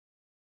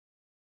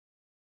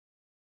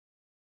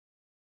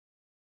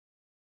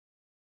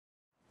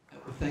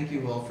thank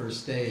you all for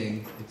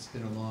staying. It's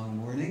been a long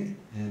morning,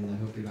 and I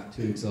hope you're not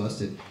too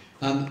exhausted.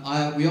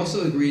 We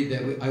also agreed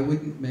that I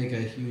wouldn't make a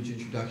huge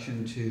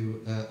introduction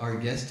to our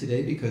guest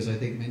today, because I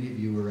think many of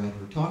you were at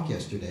her talk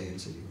yesterday,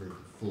 and so you heard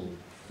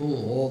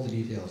all the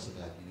details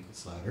about Ineke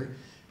Sluiter.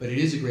 But it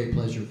is a great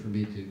pleasure for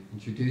me to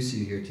introduce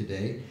you here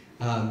today.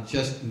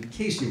 Just in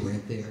case you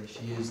weren't there,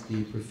 she is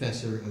the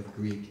professor of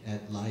Greek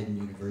at Leiden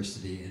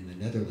University in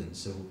the Netherlands,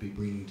 so we'll be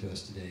bringing to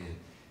us today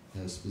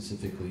a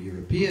specifically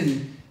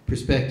European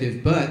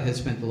perspective, but has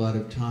spent a lot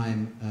of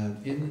time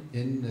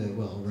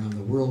around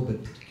the world,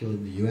 but particularly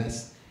in the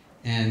US.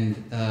 And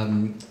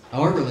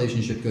our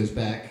relationship goes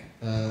back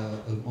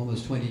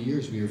almost 20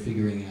 years, we were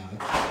figuring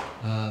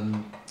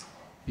out.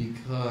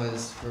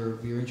 Because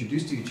we were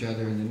introduced to each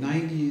other in the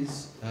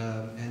 90s,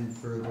 and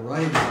for a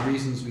variety of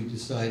reasons we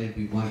decided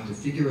we wanted to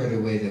figure out a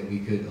way that we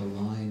could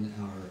align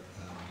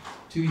our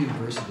two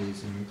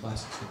universities and our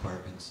classics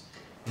departments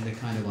in a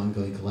kind of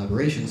ongoing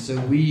collaboration. So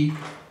we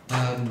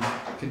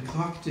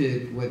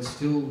concocted what's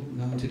still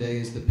known today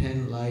as the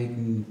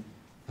Penn-Leiden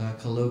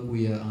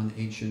Colloquia on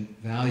Ancient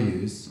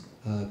Values,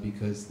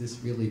 because this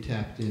really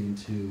tapped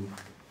into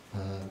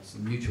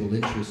some mutual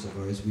interests of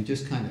ours. We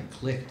just kind of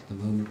clicked the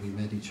moment we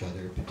met each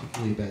other,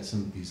 particularly about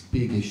some of these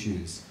big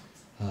issues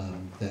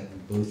that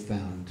we both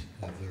found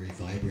very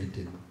vibrant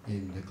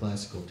in the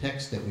classical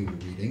text that we were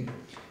reading.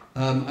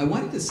 I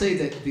wanted to say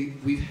that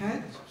we've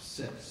had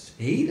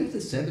 8 of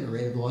the 7 or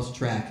 8, I've lost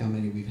track how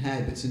many we've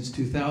had, but since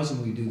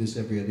 2000 we do this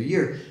every other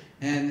year.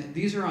 And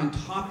these are on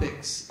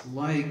topics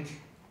like,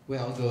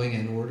 well, going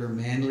in order,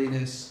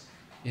 manliness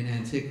in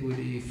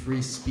antiquity,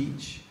 free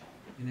speech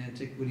in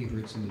antiquity,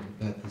 heard some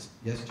about this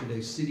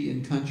yesterday, city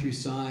and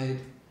countryside,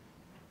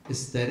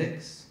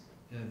 aesthetics,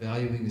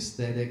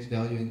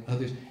 valuing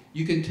others.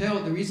 You can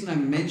tell the reason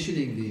I'm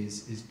mentioning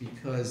these is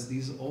because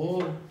these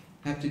all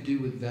have to do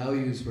with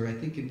values where I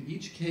think in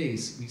each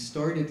case we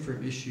started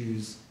from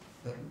issues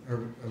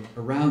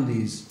around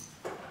these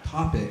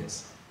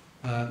topics,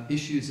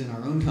 issues in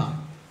our own time,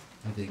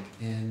 I think,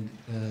 and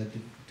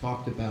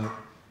talked about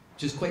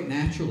just quite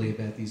naturally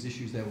about these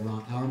issues that were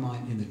on our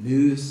mind in the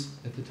news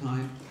at the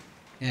time,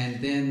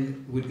 and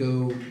then would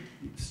go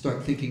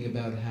start thinking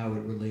about how it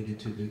related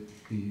to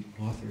the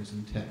authors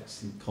and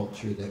texts and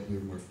culture that we're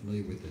more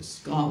familiar with as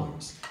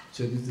scholars.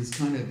 So there's this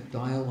kind of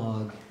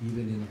dialogue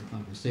even in our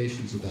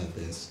conversations about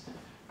this.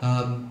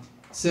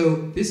 So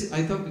this,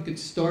 I thought we could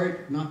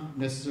start not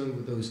necessarily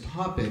with those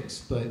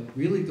topics, but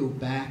really go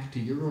back to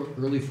your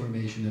early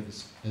formation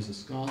as a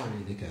scholar,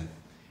 Ineke,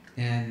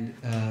 and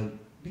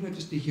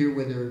just to hear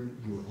whether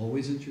you were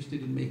always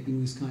interested in making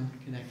these kinds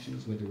of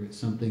connections, whether it's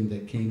something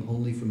that came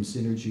only from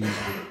synergies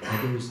with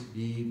others,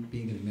 being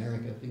in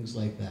America, things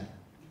like that.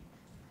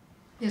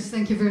 Yes,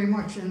 thank you very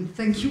much, and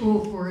thank you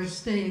all for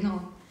staying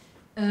on.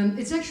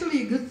 It's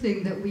actually a good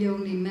thing that we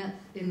only met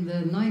in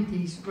the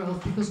 90s,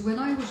 Ralph, because when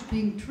I was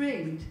being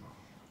trained,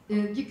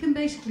 you can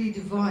basically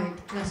divide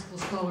classical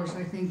scholars,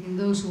 I think, in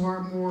those who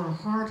are more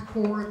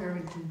hardcore, they're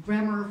into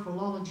grammar,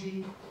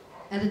 philology,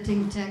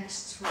 editing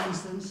texts, for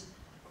instance,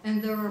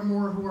 and there are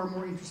more who are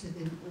more interested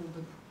in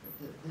all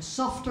the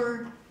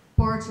softer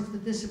parts of the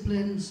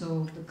discipline,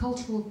 so the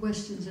cultural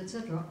questions,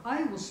 etc.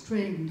 I was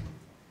trained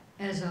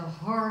as a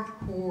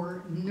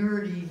hardcore,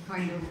 nerdy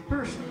kind of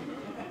person.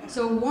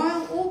 So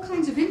while all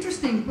kinds of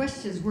interesting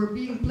questions were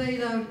being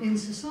played out in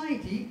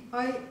society,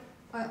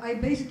 I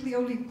basically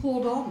only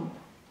caught on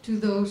to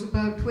those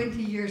about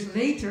 20 years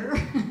later,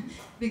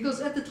 because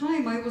at the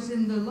time I was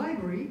in the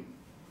library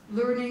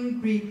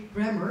learning Greek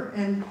grammar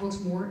and was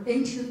more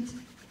ancient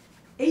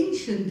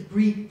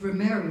Greek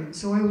grammarian.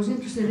 So I was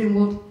interested in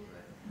what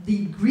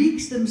the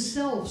Greeks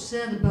themselves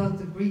said about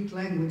the Greek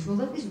language. Well,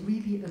 that is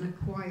really an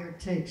acquired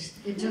taste.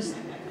 It just,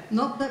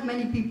 not that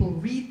many people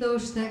read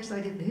those texts.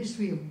 I did the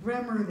history of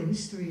grammar, the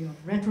history of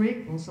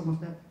rhetoric. Well, some of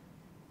that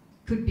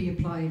could be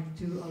applied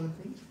to other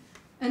things.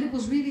 And it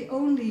was really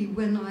only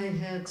when I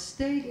had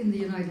stayed in the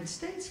United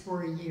States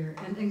for a year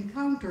and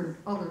encountered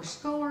other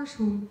scholars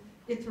who,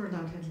 it turned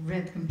out, had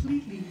read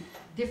completely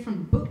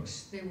different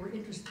books. They were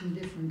interested in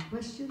different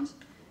questions.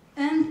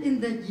 And in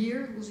that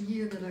year, it was a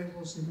year that I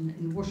was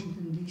in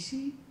Washington,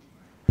 D.C.,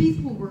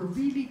 people were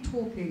really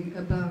talking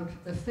about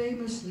a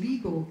famous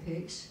legal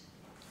case,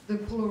 the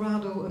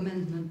Colorado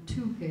Amendment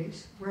 2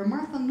 case, where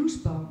Martha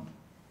Nussbaum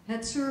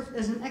had served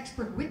as an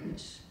expert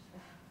witness.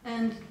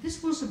 And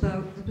this was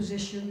about the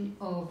position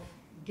of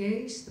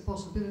gays, the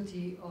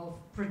possibility of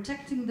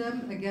protecting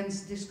them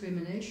against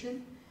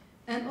discrimination.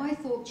 And I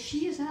thought,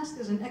 she is asked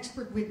as an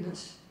expert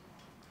witness.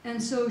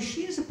 And so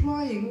she is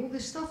applying all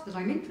this stuff that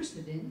I'm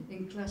interested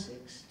in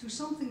classics, to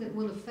something that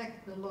will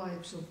affect the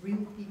lives of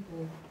real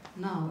people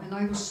now. And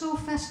I was so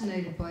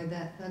fascinated by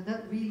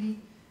that really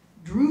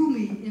drew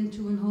me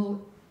into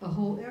a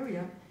whole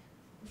area,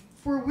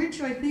 for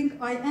which I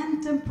think I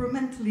am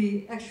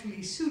temperamentally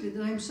actually suited.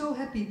 And I'm so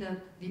happy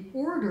that the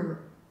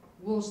order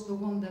was the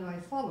one that I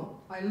followed.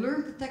 I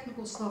learned the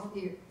technical stuff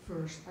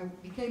first. I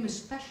became a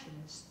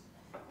specialist.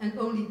 And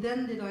only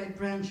then did I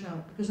branch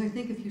out. Because I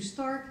think if you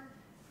start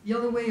the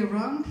other way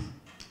around,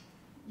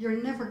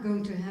 you're never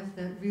going to have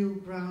that real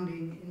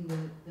grounding in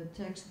the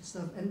text and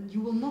stuff, and you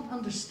will not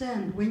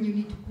understand when you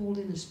need to call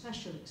in a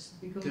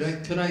specialist. Because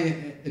could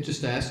I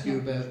just ask you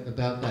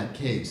about that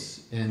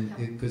case, and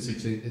because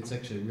it's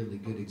actually a really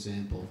good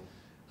example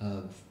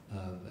of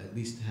at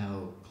least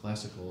how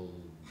classical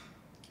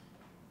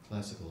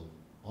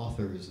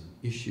authors and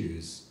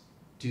issues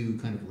do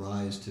kind of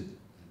rise to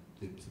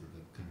the sort of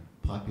a kind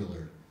of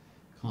popular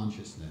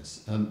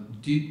consciousness.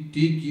 Did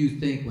you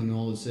think, when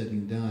all is said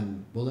and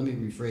done, well, let me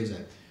rephrase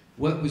that,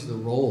 what was the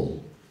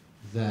role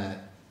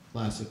that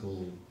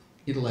classical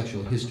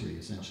intellectual history,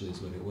 essentially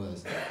is what it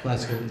was,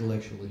 classical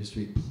intellectual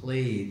history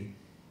played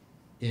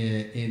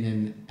in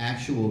an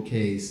actual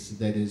case?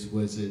 That is,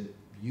 was it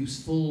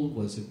useful?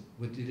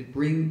 What did it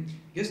bring?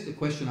 I guess the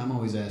question I'm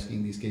always asking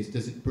in these cases,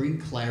 does it bring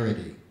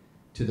clarity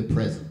to the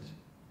present?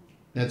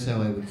 That's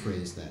how I would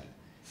phrase that.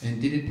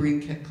 And did it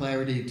bring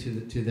clarity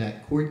to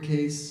that court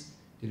case?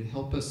 Did it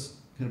help us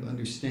kind of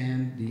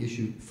understand the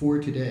issue for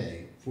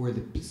today, for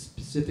the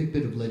specific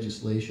bit of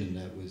legislation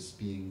that was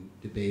being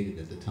debated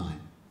at the time?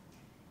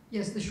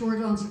 Yes, the short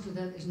answer to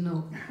that is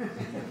no.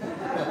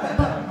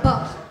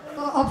 but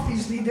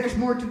obviously there's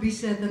more to be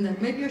said than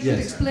that. Maybe I should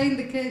explain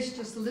the case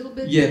just a little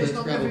bit, because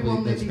not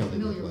everyone may be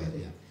familiar with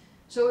it. Yeah.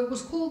 So it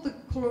was called the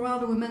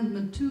Colorado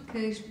Amendment 2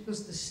 case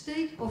because the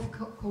state of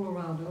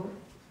Colorado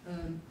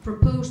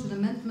proposed an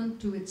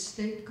amendment to its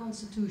state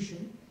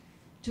constitution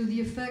to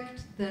the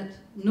effect that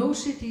no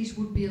cities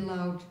would be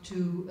allowed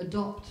to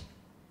adopt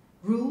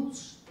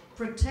rules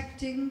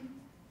protecting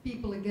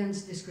people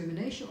against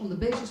discrimination on the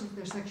basis of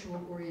their sexual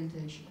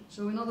orientation.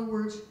 So in other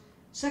words,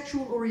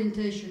 sexual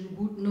orientation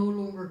would no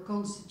longer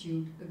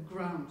constitute a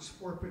grounds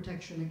for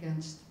protection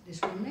against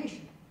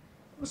discrimination.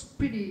 It was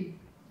pretty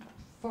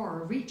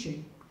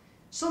far-reaching.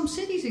 Some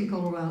cities in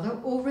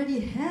Colorado already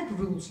had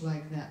rules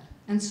like that,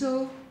 and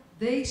so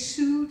they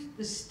sued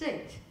the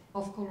state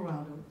of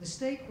Colorado. The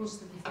state was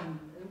the defendant.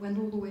 It went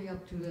all the way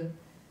up to the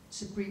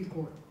Supreme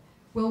Court.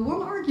 Well,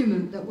 one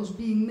argument that was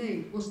being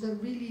made was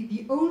that really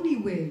the only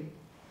way,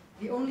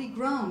 the only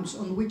grounds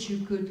on which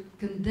you could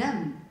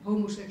condemn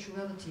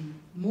homosexuality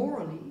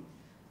morally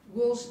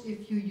was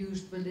if you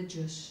used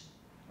religious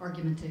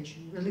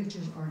argumentation,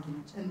 religious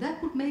arguments. And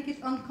that would make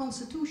it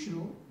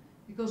unconstitutional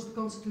because the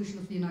Constitution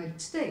of the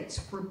United States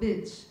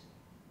forbids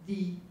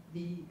the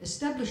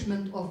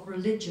establishment of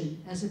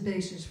religion as a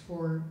basis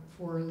for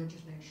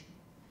legislation.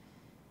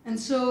 And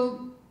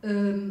so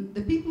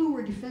the people who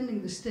were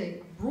defending the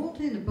state brought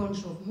in a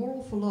bunch of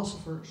moral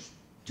philosophers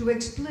to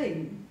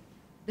explain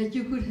that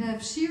you could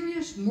have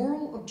serious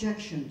moral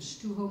objections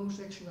to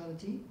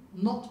homosexuality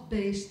not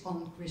based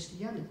on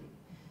Christianity.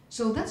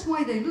 So that's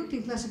why they looked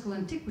in classical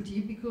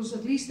antiquity, because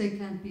at least they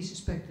can't be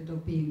suspected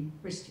of being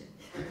Christian,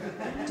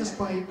 just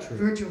by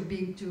virtue of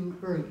being too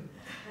early.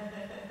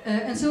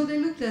 And so they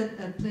looked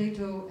at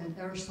Plato and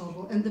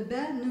Aristotle, and the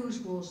bad news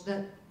was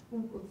that,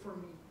 for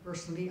me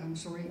personally, I'm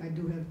sorry, I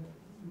do have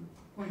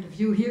a point of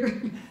view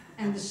here,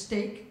 and the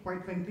stake,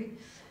 quite frankly.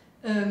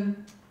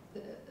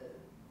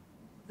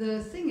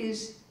 The thing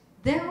is,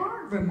 there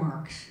are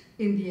remarks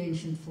in the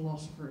ancient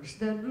philosophers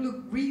that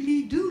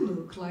really do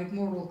look like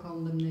moral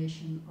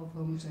condemnation of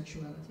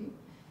homosexuality.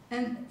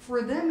 And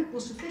for them it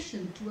was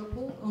sufficient to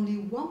uphold only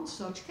one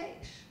such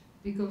case,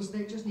 because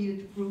they just needed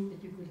to prove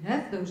that you could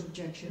have those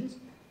objections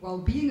while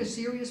being a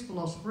serious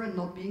philosopher and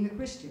not being a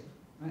Christian.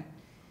 Right?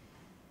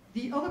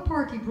 The other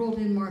party brought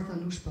in Martha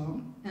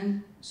Nussbaum,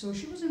 and so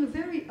she was in a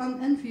very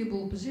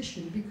unenviable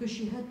position because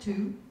she had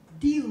to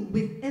deal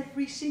with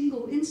every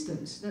single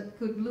instance that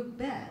could look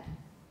bad,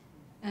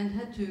 and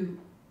had to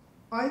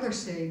either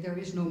say there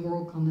is no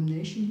moral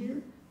condemnation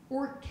here,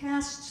 or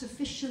cast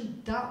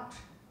sufficient doubt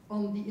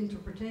on the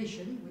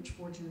interpretation, which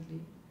fortunately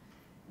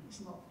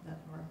is not that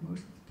hard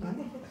most of the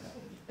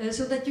time,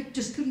 so that you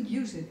just couldn't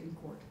use it in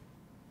court.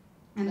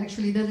 And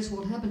actually that is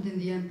what happened in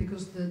the end,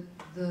 because the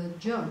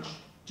judge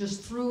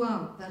just threw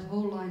out that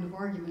whole line of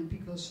argument,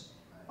 because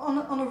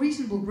on a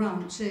reasonable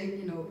ground, saying,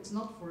 you know, it's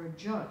not for a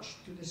judge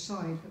to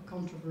decide a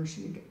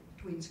controversy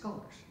between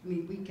scholars. I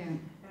mean,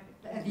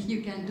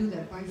 you can't do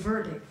that by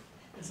verdict.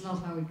 That's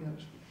not how it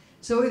goes.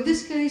 So in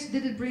this case,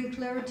 did it bring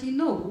clarity?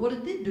 No. What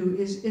it did do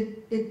is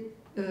it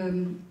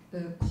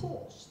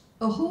caused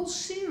a whole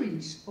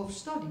series of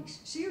studies,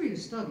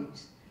 serious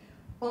studies,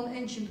 on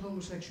ancient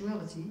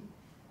homosexuality.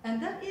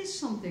 And that is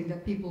something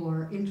that people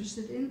are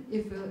interested in.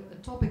 If a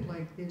topic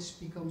like this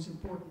becomes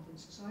important in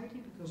society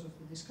because of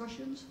the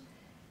discussions,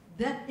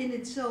 that in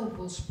itself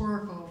will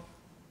spark off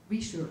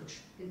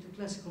research into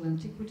classical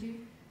antiquity.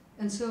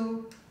 And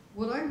so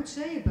what I would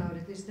say about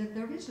it is that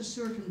there is a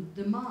certain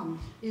demand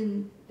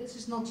in, this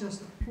is not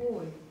just a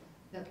ploy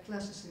that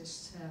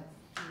classicists have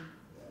to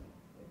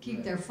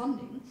keep their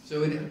funding,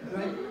 so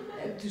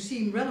right, to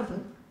seem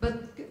relevant,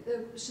 but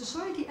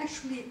society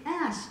actually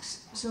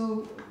asks,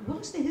 so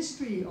what is the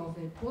history of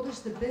it? What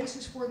is the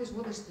basis for this?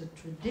 What is the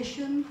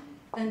tradition?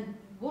 And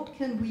what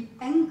can we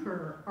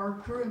anchor our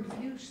current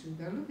views to?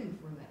 They're looking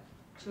for that.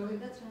 So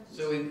in that sense,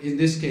 so in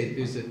this case,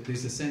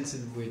 there's a sense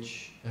in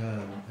which,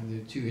 and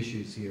there are two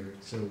issues here.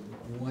 So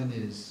one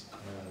is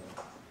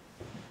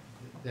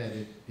that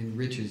it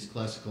enriches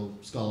classical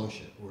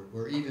scholarship,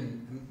 or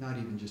even, not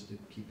even just to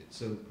keep it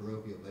so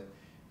parochial, but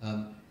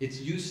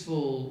it's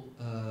useful,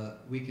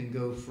 we can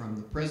go from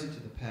the present to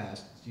the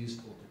past. It's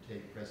useful to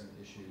take present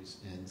issues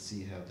and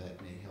see how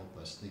that may help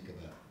us think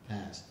about the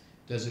past.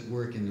 Does it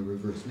work in the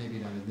reverse? Maybe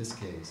not in this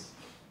case,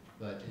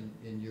 but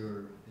in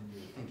your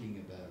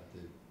thinking about the,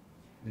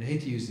 I mean, I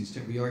hate to use these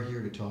terms, we are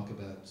here to talk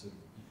about sort of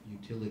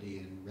utility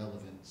and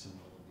relevance and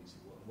all of these,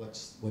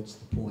 what's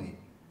the point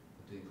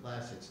of doing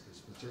classics?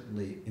 Because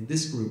certainly in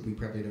this group, we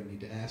probably don't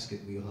need to ask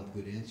it, we'll have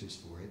good answers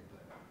for it,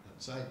 but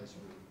outside this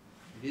group,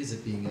 it is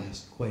being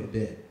asked quite a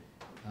bit.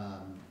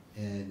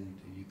 And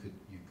you could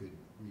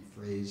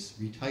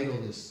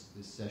retitle this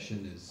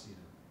session as, you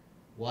know,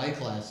 why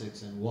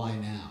classics and why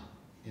now?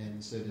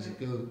 And so does it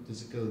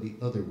go the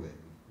other way,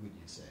 would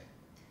you say?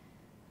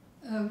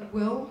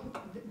 Well,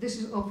 this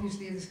is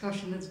obviously a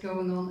discussion that's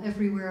going on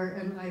everywhere,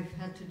 and I've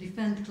had to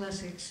defend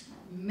classics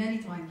many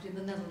times in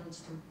the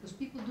Netherlands too, because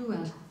people do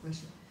ask the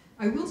question.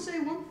 I will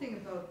say one thing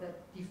about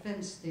that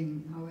defense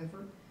thing,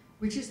 however,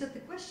 which is that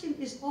the question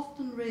is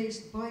often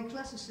raised by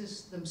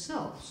classicists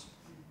themselves.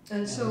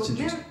 So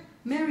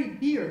Mary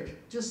Beard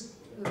just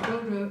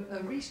wrote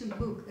a recent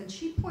book, and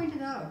she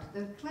pointed out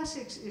that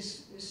classics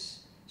is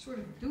sort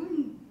of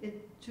doing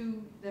it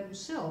to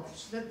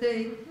themselves, that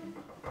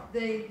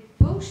they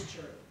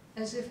posture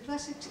as if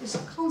classics is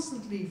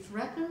constantly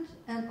threatened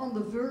and on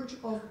the verge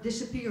of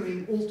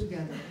disappearing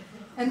altogether.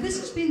 And this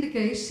has been the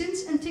case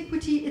since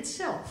antiquity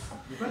itself.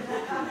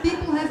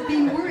 People have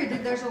been worried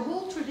that there's a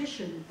whole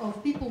tradition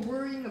of people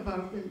worrying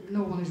about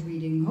no one is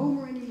reading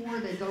Homer anymore,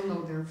 they don't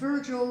know their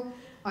Virgil.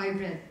 I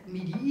read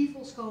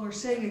medieval scholars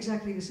saying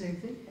exactly the same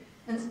thing.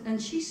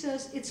 And she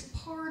says it's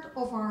part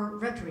of our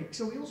rhetoric,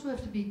 so we also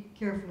have to be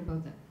careful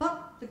about that.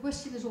 But the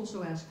question is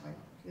also asked by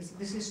others.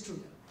 This is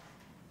true.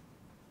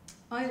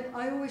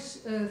 I always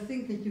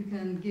think that you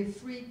can give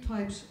three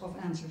types of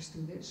answers to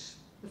this.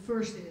 The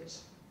first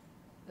is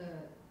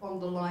on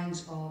the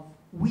lines of,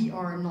 we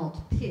are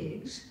not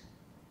pigs.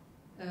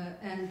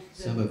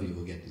 Some of you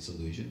will get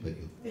disillusioned, but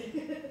you'll...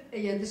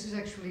 Yeah, this is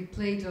actually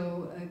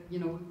Plato. You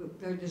know,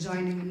 they're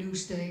designing a new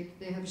state.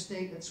 They have a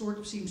state that sort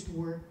of seems to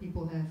work.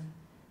 People have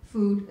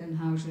food and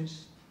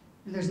houses,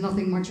 and there's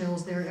nothing much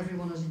else there.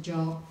 Everyone has a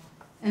job.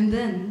 And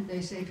then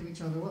they say to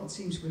each other, well, it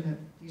seems we have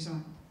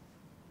designed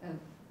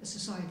a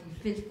society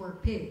fit for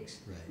pigs.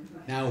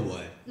 Right. Now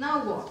what?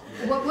 Now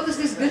what? What is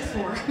this good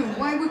for?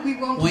 Why would we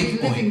want to be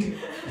living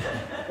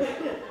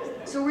here?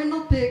 So we're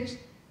not pigs.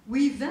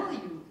 We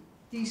value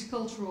these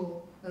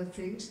cultural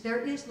things.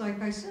 There is,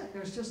 like I said,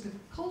 there's just a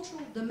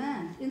cultural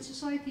demand in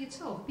society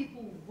itself.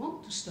 People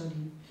want to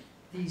study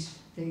these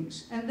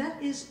things, and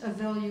that is a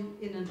value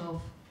in and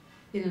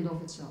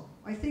of itself.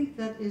 I think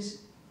that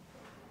is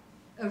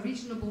a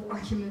reasonable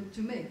argument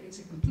to make. It's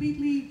a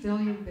completely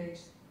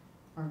value-based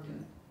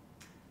argument.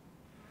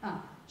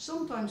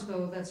 Sometimes,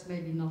 though, that's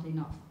maybe not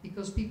enough,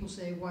 because people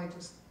say, why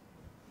just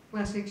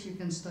classics? You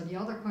can study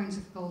other kinds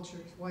of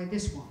cultures. Why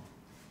this one?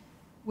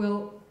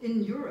 Well,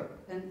 in Europe,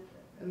 and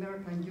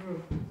America and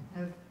Europe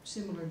have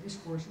similar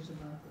discourses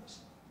about this.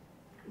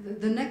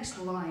 The next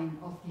line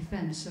of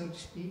defense, so to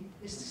speak,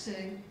 is to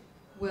say,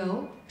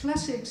 well,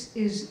 classics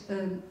is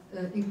an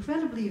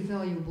incredibly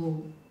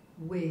valuable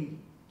way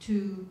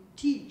to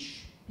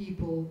teach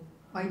people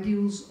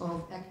ideals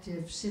of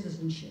active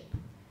citizenship.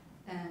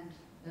 And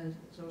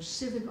so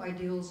civic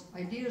ideals,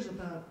 ideas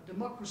about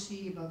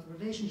democracy, about the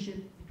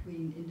relationship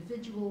between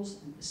individuals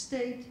and the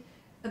state,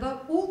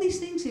 about all these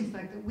things, in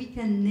fact, that we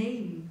can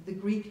name the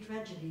Greek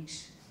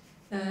tragedies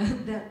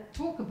that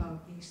talk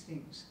about these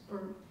things.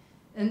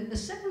 And a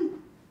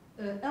second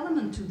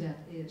element to that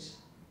is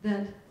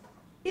that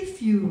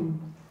if you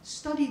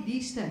study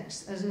these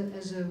texts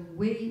as a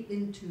way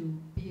into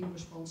being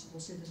responsible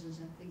citizens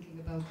and thinking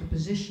about the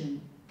position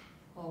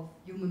of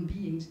human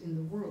beings in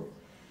the world,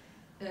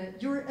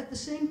 you're at the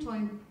same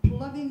time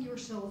plugging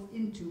yourself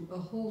into a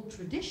whole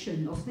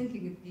tradition of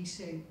thinking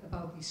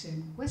about these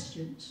same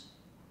questions.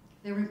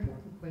 They're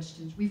important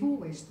questions. We've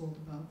always thought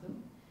about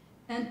them.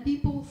 And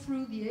people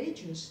through the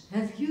ages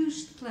have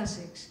used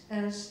classics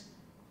as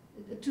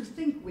to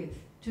think with.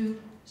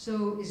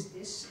 So is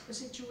this a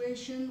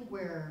situation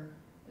where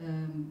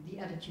the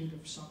attitude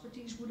of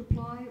Socrates would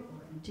apply,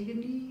 or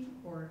Antigone,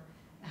 or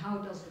how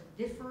does it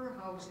differ?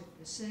 How is it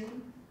the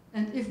same?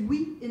 And if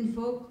we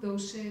invoke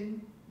those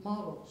same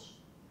models,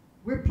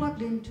 we're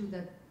plugged into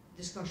that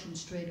discussion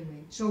straight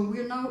away. So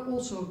we're now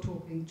also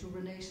talking to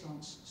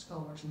Renaissance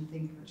scholars and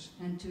thinkers,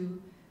 and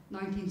to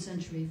 19th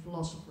century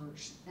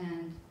philosophers,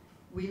 and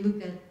we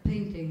look at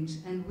paintings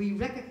and we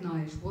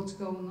recognize what's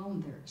going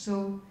on there.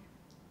 So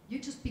you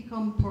just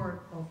become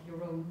part of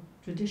your own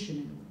tradition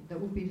in a way.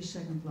 That would be the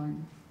second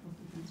line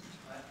of defense.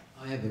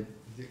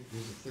 There's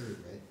a third,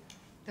 right?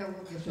 There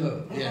will be a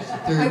third. Oh, yes, a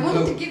third. I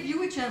wanted to give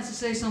you a chance to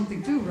say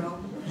something too, Ralph.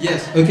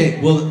 Yes,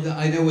 okay, well,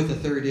 I know what the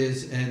third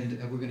is, and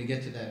we're going to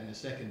get to that in a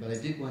second, but I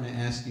did want to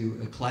ask you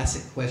a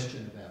classic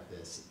question about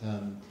this,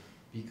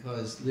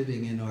 because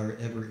living in our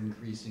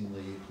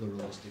ever-increasingly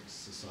pluralistic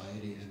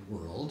society and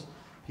world,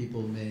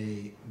 people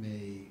may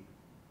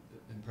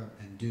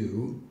and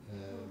do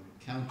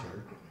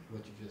counter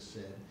what you just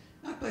said,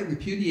 not by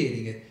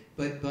repudiating it,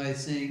 but by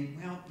saying,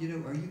 well, you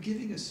know, are you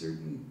giving a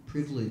certain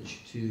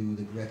privilege to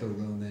the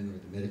Greco-Roman or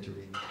the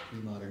Mediterranean,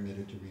 pre-modern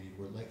Mediterranean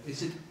world? Like,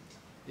 is it,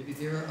 maybe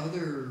there are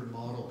other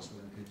models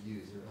one could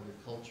use, there are other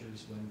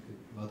cultures,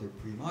 other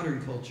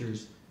pre-modern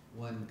cultures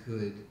one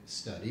could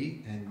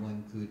study and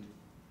one could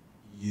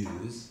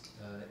use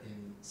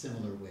in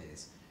similar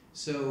ways.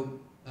 So,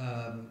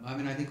 I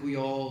mean, I think we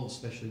all,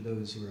 especially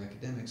those who are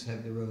academics,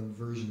 have their own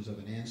versions of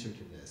an answer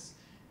to this.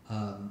 I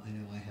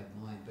know I have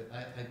mine, but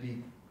I'd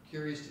be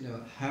curious to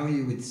know how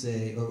you would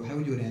say, or how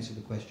would you answer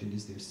the question,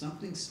 is there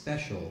something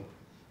special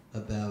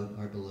about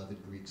our beloved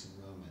Greeks and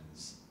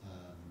Romans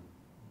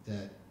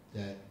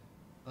that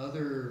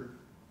other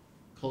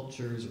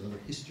cultures or other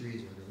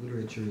histories or other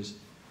literatures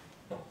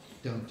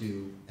don't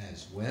do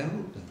as well,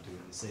 don't do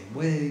it the same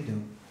way,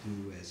 don't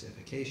do as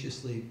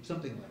efficaciously,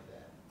 something like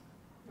that?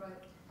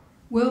 Right.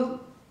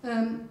 Well,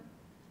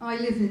 I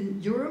live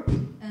in Europe,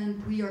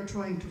 and we are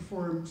trying to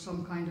form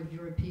some kind of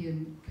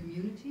European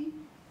community.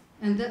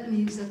 And that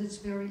means that it's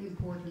very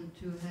important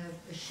to have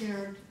a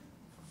shared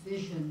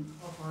vision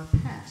of our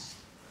past.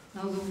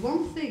 Now, the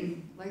one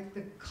thing, like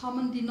the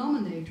common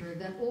denominator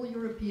that all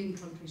European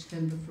countries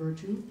can refer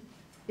to,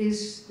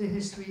 is the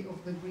history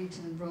of the Greeks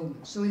and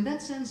Romans. So in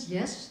that sense,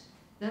 yes,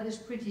 that is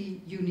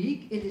pretty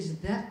unique. It is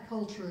that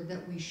culture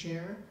that we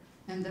share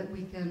and that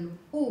we can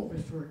all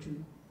refer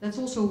to. That's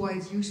also why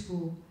it's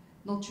useful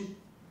not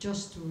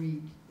just to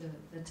read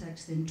the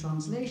text in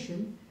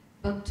translation,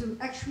 but to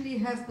actually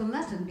have the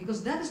Latin,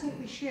 because that is what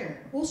we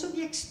share. Also,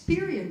 the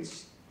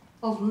experience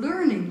of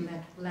learning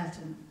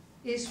Latin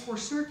is for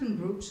certain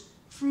groups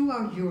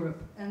throughout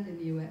Europe and in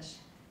the US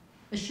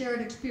a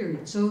shared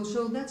experience.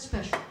 So that's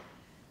special.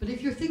 But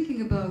if you're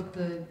thinking about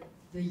the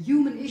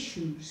human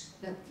issues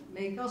that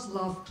make us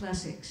love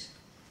classics,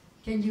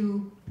 can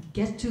you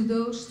get to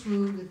those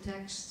through the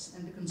texts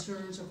and the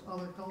concerns of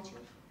other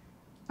cultures?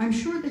 I'm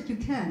sure that you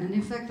can, and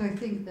in fact I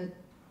think that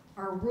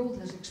our world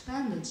has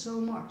expanded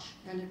so much,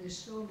 and it is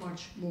so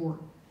much more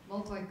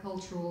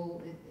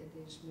multicultural, it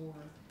is more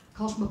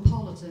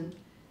cosmopolitan.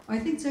 I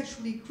think it's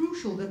actually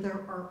crucial that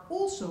there are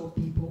also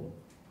people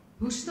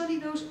who study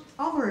those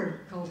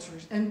other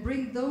cultures and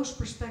bring those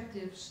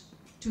perspectives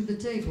to the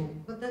table.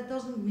 But that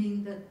doesn't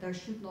mean that there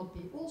should not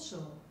be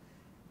also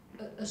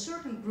a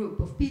certain group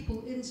of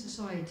people in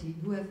society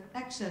who have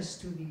access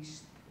to the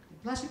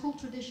classical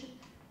tradition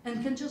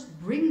and can just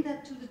bring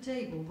that to the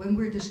table when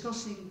we're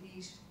discussing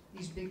these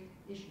big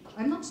issues.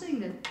 I'm not saying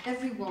that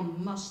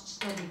everyone must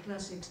study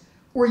classics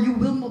or you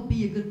will not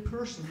be a good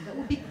person. That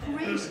would be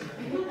crazy.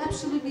 It would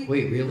absolutely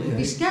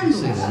be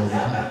scandalous.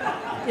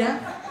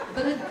 Yeah,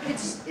 but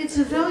it's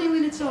a value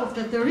in itself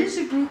that there is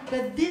a group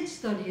that did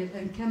study it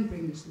and can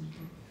bring this to the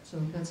table. So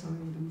that's how I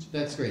would answer.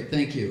 That's great,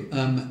 thank you.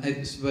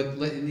 But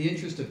in the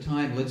interest of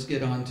time, let's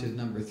get on to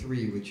number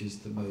 3, which is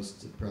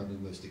probably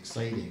the most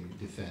exciting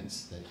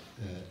defense that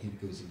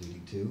Ineke was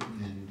alluding to.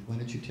 And why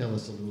don't you tell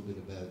us a little bit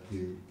about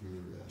your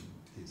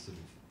sort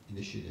of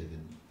initiative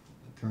and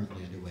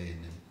currently underway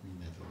in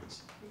the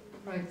Netherlands?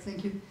 Right,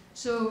 thank you.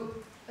 So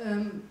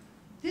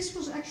this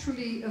was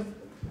actually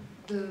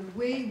the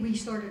way we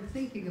started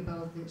thinking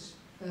about this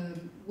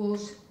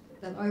was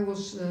that I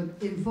was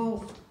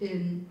involved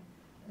in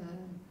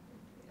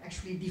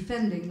actually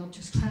defending not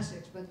just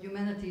classics but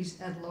humanities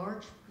at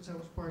large, because I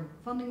was part of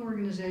a funding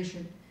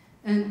organization,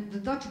 and the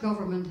Dutch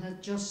government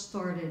had just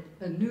started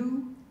a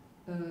new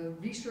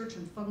research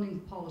and funding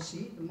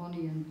policy. The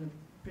money and the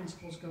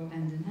principles go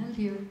hand in hand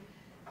here,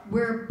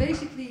 where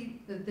basically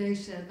they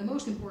said the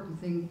most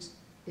important thing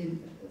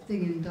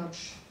in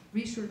Dutch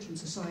research and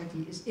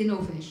society is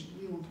innovation.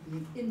 We want to be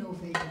an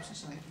innovative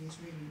society. It's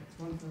really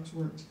one of those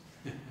words.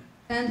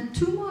 And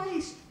to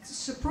my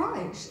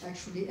surprise,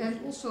 actually, and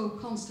also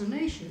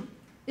consternation,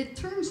 it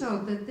turns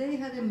out that they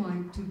had in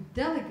mind to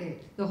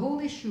delegate the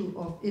whole issue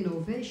of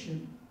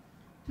innovation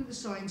to the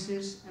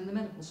sciences and the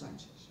medical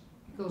sciences.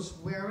 Because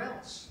where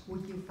else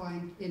would you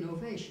find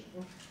innovation?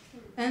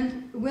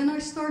 And when I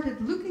started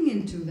looking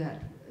into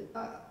that,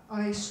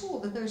 I saw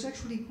that there's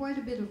actually quite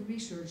a bit of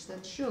research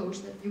that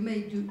shows that you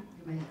may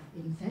have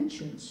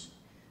inventions,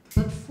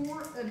 but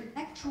for an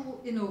actual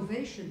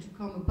innovation to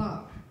come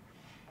about,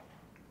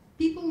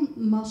 people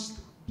must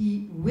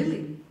be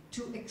willing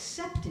to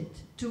accept it,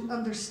 to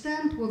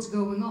understand what's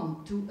going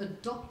on, to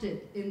adopt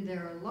it in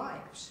their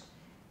lives.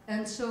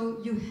 And so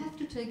you have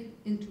to take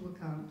into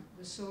account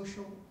the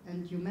social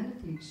and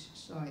humanities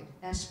side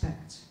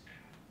aspects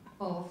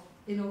of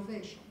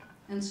innovation.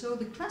 And so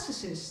the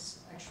classicists,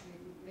 actually,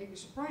 maybe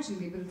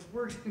surprisingly, but it's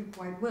worked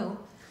quite well,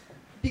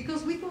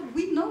 because we thought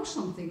we know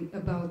something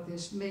about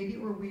this maybe,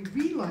 or we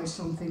realize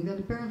something that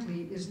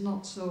apparently is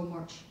not so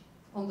much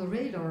on the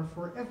radar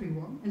for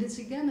everyone. And it's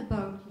again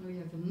about, you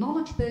have a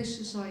knowledge-based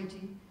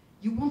society.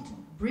 You want to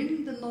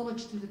bring the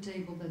knowledge to the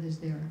table that is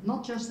there,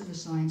 not just in the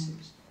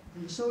sciences,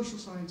 in the social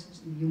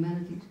sciences, in the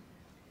humanities.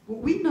 What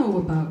we know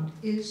about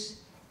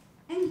is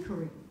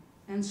anchoring.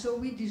 And so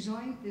we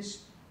designed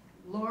this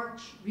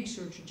large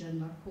research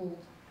agenda called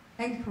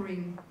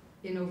Anchoring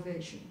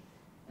Innovation.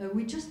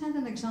 We just had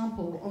an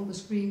example on the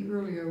screen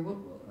earlier.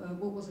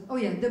 What was it? Oh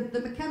yeah, the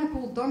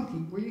mechanical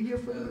donkey. Were you here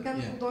for the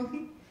mechanical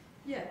donkey?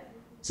 Yeah.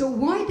 So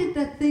why did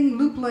that thing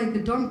look like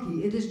a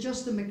donkey? It is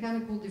just a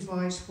mechanical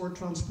device for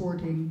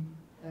transporting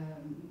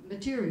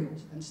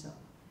materials and stuff.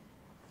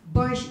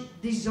 By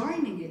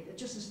designing it,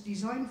 just as a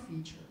design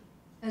feature,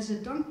 as a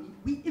donkey,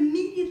 we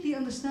immediately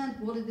understand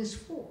what it is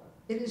for.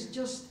 It is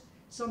just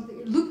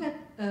something. Look at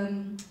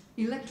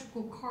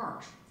electrical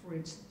cars, for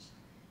instance.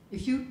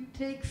 If you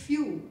take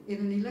fuel in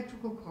an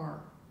electrical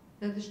car,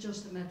 that is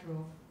just a matter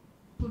of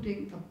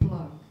putting a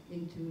plug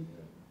into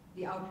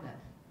the outlet,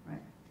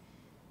 right?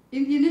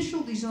 In the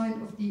initial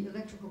design of the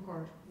electrical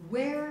car,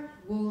 where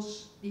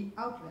was the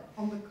outlet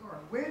on the car?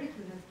 Where did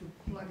you have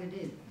to plug it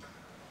in?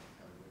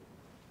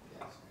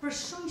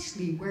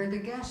 Precisely where the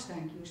gas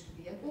tank used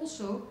to be. And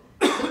also,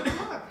 the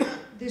plug,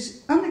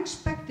 this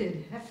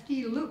unexpected,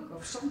 hefty look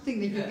of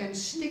something that you can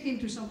stick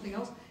into something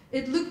else,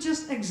 it looked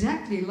just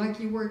exactly like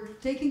you were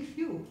taking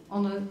fuel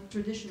on a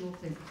traditional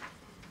thing.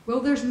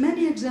 Well, there's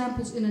many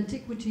examples in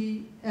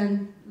antiquity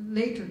and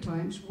later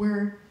times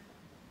where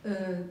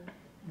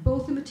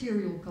both the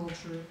material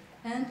culture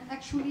and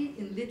actually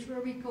in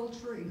literary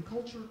culture, in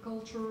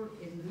culture,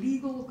 in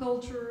legal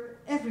culture,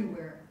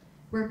 everywhere,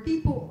 where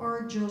people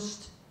are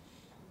just,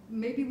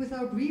 maybe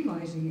without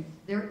realizing it,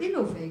 they're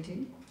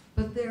innovating,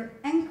 but they're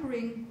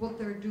anchoring what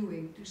they're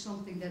doing to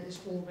something that is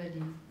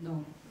already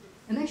known.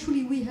 And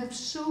actually we have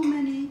so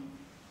many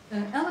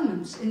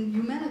elements in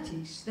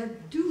humanities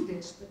that do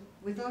this, but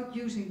without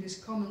using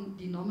this common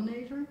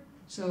denominator.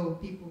 So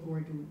people who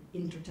are doing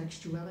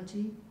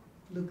intertextuality,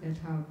 look at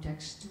how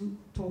texts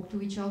talk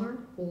to each other,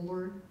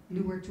 older,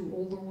 newer to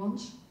older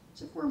ones.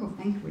 It's a form of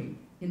anchoring,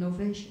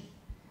 innovation.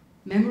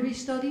 Memory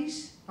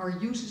studies are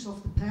uses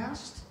of the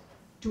past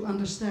to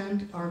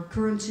understand our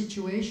current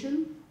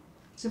situation.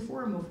 It's a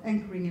form of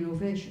anchoring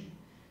innovation.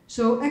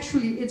 So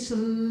actually it's a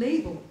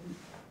label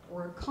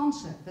or a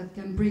concept that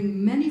can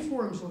bring many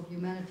forms of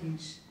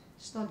humanities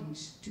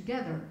studies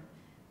together,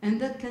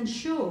 and that can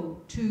show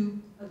to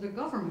the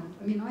government.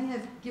 I mean, I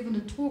have given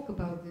a talk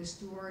about this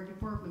to our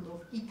Department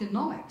of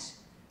Economics.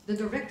 The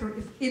director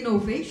of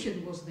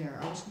innovation was there.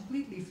 I was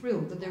completely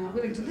thrilled that they were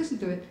willing to listen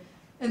to it.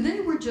 And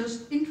they were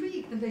just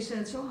intrigued, and they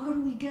said, so how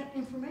do we get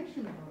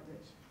information about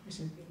this? I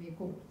said, give me a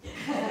call.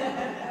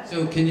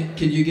 So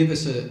can you give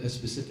us a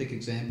specific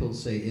example,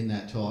 say in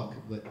that talk,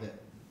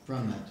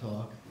 from that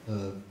talk,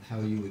 of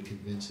how you would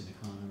convince an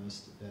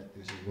economist that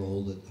there's a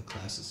role that a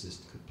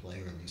classicist could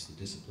play, or at least the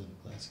discipline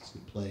of classics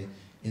could play,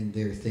 in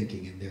their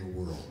thinking, in their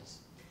worlds?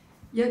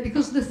 Yeah,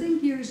 because the thing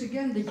here is,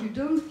 again, that you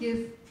don't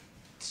give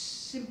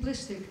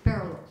simplistic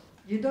parallels.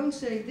 You don't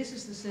say this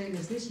is the same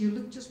as this, you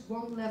look just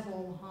one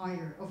level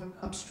higher of an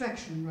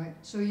abstraction, right?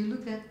 So you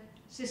look at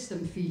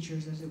system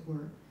features, as it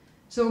were.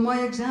 So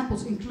my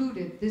examples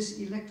included this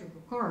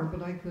electrical car,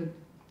 but I could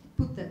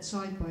put that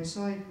side by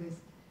side with,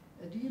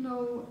 do you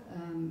know,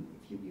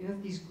 if you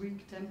have these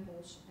Greek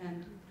temples,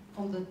 and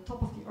on the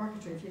top of the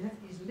architrave you have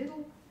these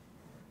little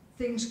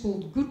things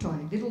called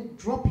gutai, little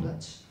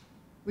droplets,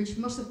 which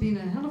must have been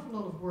a hell of a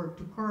lot of work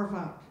to carve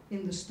out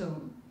in the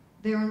stone.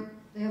 They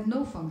have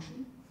no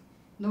function,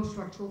 no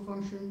structural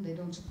function, they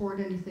don't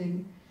support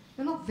anything.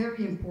 They're not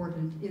very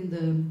important in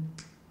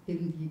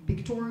the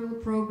pictorial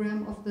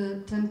program of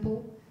the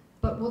temple,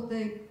 but what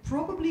they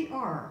probably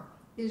are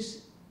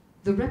is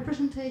the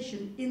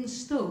representation in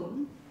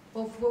stone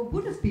of what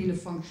would have been a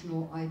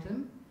functional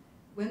item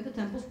when the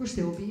temples were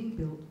still being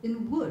built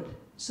in wood.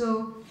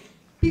 So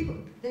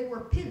they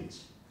were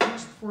pins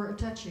used for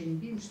attaching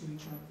beams to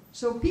each other.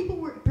 So people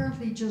were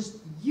apparently just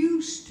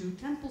used to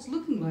temples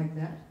looking like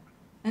that,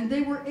 and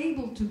they were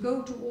able to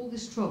go to all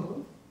this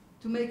trouble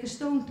to make a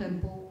stone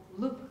temple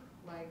look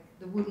like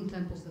the wooden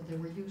temples that they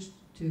were used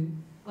to.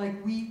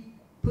 Like we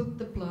put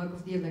the plug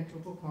of the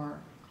electrical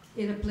car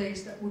in a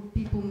place that would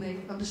people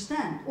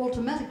understand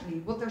automatically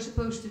what they're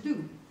supposed to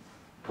do.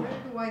 Where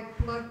do I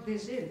plug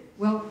this in?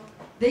 Well,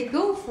 they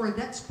go for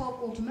that spot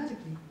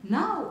automatically.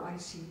 Now I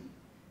see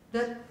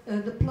that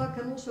the plug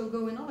can also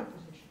go in other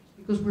positions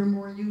because we're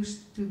more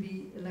used to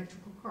the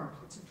electrical car.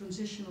 It's a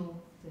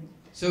transitional thing.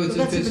 So it's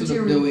a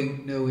sort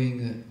of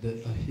knowing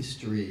a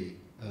history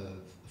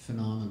of a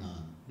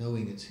phenomenon,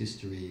 knowing its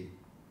history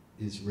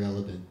is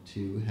relevant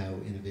to how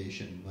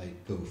innovation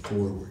might go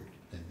forward.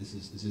 And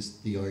is this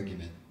the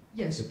argument?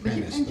 Yes,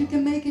 and you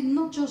can make it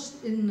not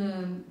just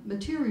in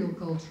material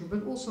culture,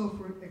 but also,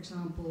 for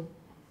example,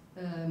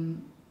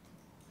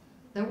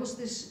 there was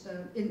this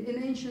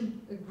in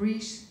ancient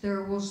Greece.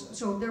 There was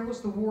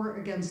the war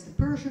against the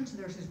Persians.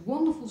 There's this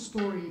wonderful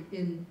story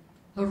in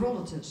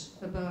Herodotus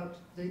about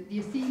the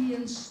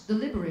Athenians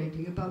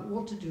deliberating about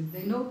what to do.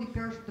 They know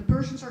the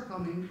Persians are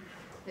coming.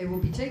 They will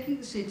be taking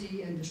the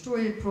city and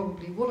destroy it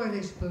probably. What are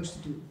they supposed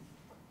to do?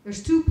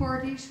 There's two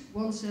parties.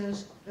 One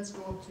says, let's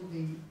go up to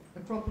the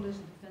Acropolis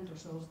and defend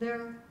ourselves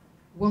there.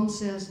 One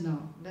says, no,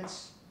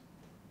 let's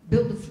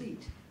build a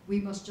fleet.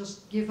 We must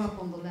just give up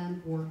on the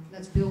land war.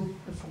 Let's build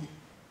a fleet.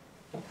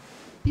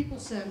 People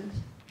send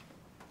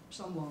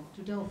someone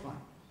to Delphi.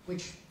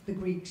 which the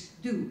Greeks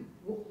do.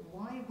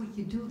 Why would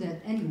you do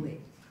that anyway?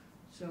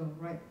 So,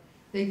 right,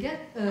 they get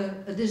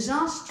a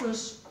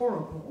disastrous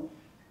oracle,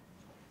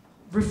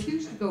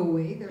 refuse to go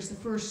away. There's the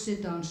first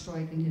sit-down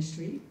strike in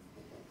history.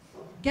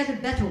 Get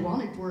a better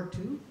one, it worked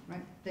too,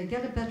 right? They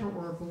get a better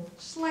oracle,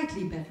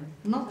 slightly better,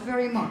 not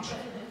very much.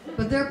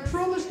 But they're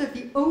promised that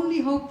the only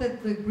hope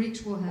that the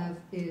Greeks will have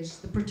is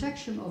the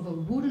protection of a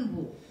wooden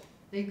wall.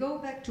 They go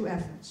back to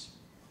Athens.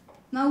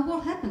 Now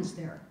what happens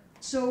there?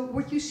 So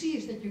what you see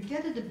is that you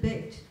get a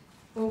debate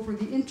over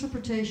the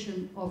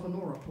interpretation of an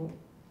oracle,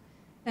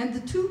 and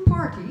the two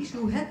parties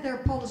who had their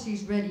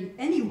policies ready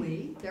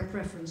anyway, their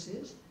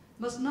preferences,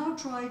 must now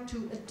try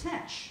to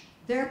attach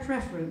their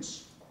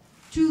preference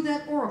to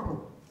that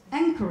oracle,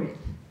 anchor it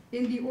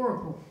in the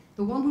oracle.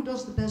 The one who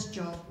does the best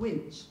job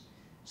wins.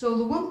 So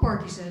the one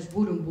party says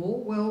wooden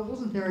wall. Well,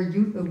 wasn't there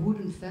a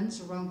wooden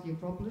fence around the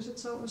Acropolis at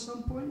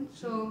some point?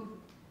 So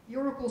the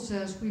oracle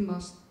says we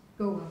must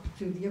go up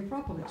to the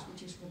Acropolis,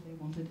 which is what they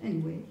wanted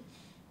anyway.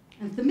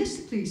 And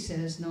Themistocles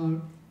says,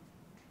 no,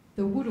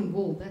 the wooden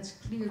wall, that's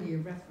clearly a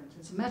reference.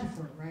 It's a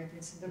metaphor, right?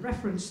 It's the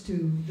reference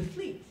to the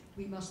fleet.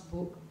 We must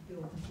build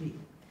the fleet.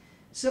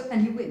 So,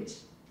 and he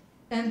wins.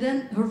 And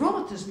then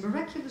Herodotus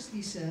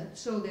miraculously said,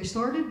 so they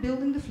started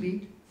building the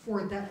fleet,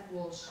 for that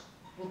was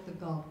what the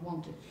god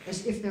wanted.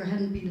 As if there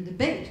hadn't been a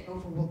debate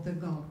over what the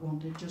god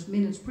wanted just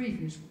minutes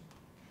previously.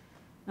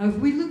 Now, if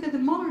we look at the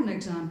modern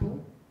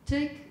example,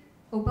 take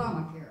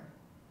Obamacare,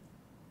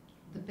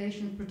 the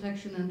Patient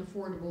Protection and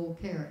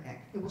Affordable Care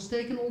Act. It was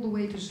taken all the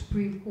way to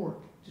Supreme Court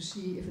to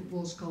see if it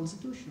was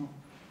constitutional.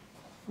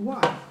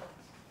 Why?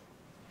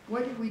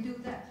 Why did we do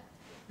that?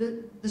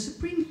 The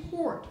Supreme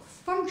Court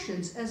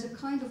functions as a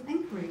kind of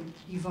anchoring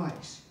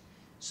device.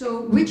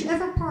 So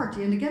whichever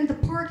party, and again the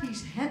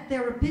parties had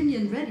their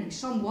opinion ready,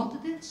 some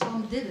wanted it,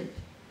 some didn't.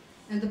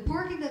 And the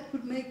party that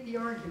could make the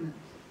argument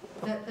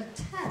that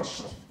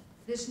attached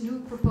this new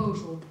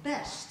proposal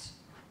best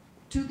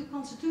to the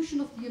Constitution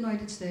of the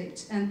United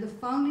States, and the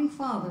founding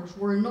fathers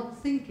were not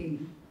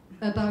thinking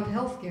about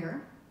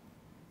healthcare,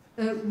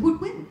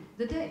 would win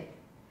the day.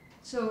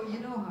 So you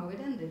know how it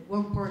ended.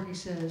 One party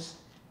says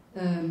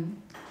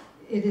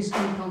it is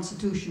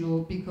unconstitutional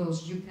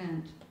because you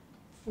can't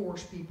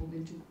force people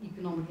into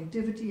economic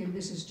activity, and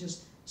this is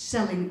just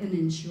selling an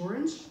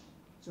insurance,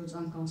 so it's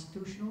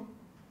unconstitutional.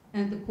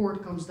 And the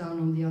court comes down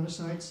on the other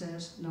side,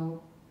 says,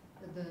 no,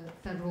 the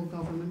federal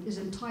government is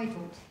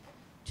entitled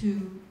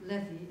to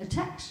levy a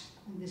tax,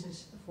 and this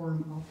is a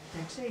form of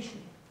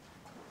taxation.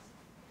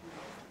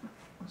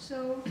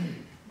 So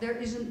there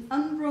is an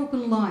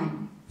unbroken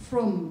line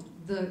from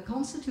the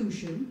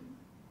Constitution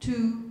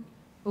to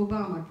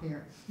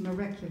Obamacare,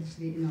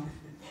 miraculously enough.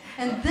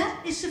 And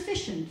that is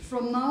sufficient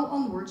from now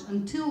onwards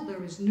until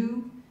there is a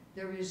new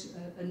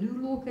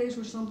law case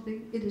or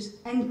something. It is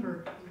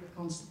anchored in the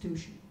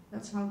Constitution.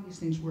 That's how these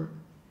things work.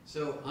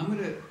 So I'm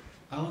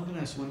gonna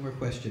ask one more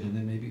question, and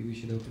then maybe we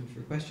should open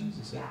for questions.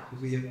 Is that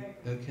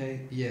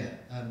okay? Yeah.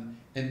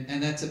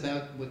 And that's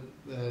about what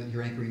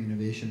your anchoring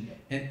innovation,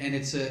 and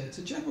it's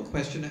a general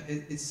question.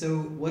 So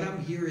what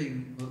I'm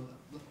hearing.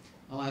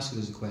 I'll ask it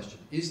as a question.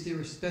 Is there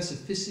a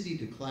specificity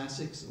to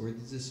classics, or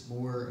is this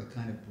more a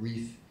kind of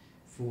brief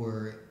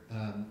for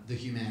the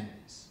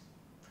humanities?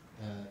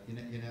 I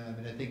mean,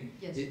 I think,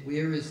 yes.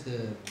 Where is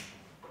the,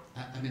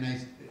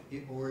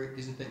 or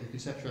is it that you're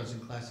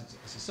conceptualizing classics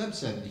as a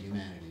subset of the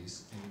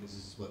humanities, and this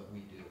is what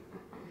we do?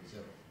 So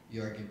the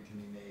argument can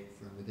be made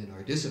from within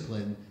our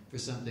discipline for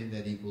something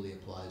that equally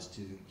applies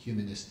to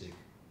humanistic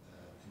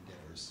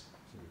endeavors,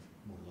 sort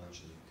of more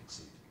largely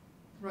conceived.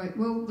 Right.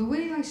 Well, the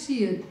way I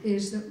see it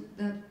is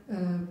that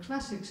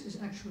classics is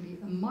actually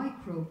a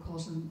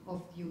microcosm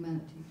of the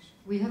humanities.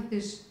 We have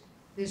this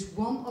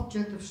one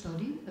object of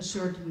study, a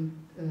certain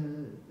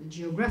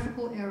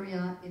geographical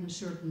area in a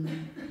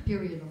certain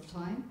period of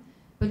time.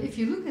 But if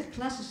you look at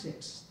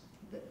classicists,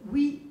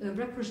 we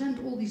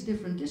represent all these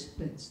different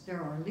disciplines.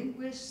 There are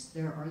linguists,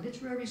 there are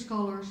literary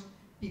scholars,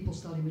 people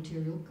study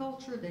material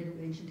culture, they do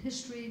ancient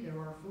history, there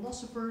are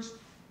philosophers.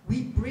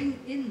 We bring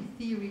in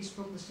theories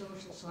from the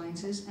social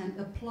sciences and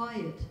apply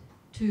it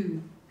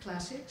to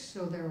classics.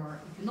 So there are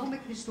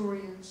economic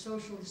historians,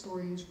 social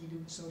historians, we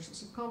do social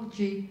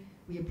psychology,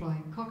 we apply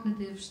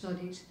cognitive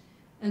studies.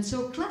 And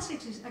so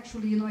classics is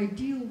actually an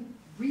ideal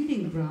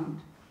breeding ground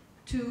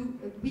to,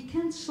 we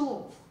can't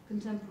solve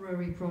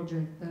contemporary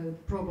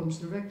problems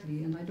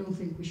directly, and I don't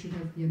think we should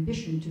have the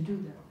ambition to do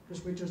that,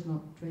 because we're just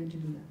not trained to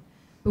do that.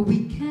 But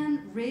we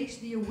can raise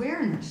the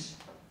awareness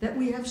that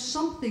we have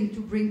something to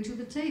bring to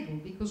the table,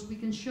 because we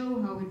can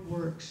show how it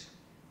works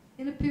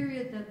in a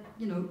period that,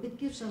 it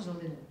gives us a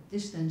little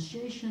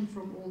distanciation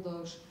from all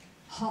those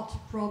hot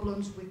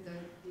problems with the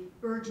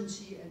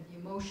urgency and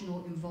the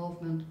emotional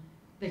involvement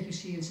that you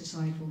see in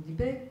societal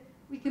debate.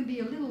 We can be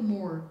a little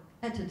more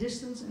at a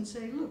distance and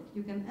say, look,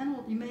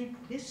 you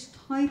make this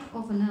type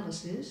of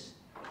analysis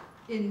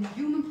in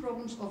human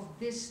problems of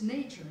this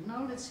nature.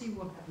 Now let's see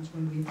what happens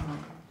when we apply it.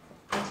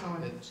 That's how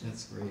I understand.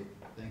 That's great.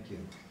 Thank you.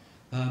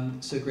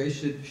 So Grace,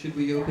 should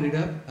we open it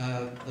up?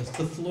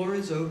 The floor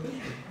is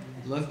open.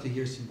 I'd love to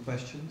hear some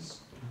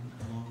questions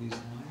along these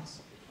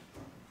lines.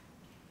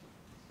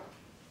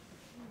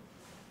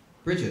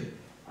 Bridget.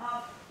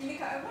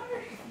 Ineke, I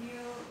wondered if you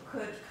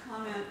could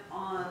comment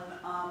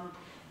on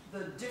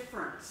the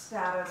different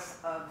status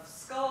of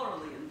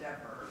scholarly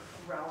endeavor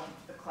relative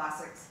to the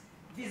classics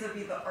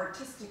vis-a-vis the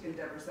artistic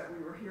endeavors that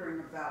we were hearing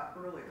about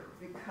earlier,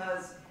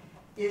 because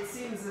it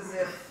seems as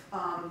if,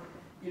 well,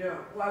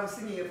 I was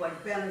thinking of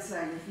like Ben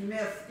saying,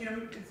 myth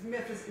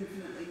is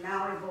infinitely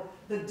malleable,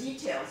 the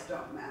details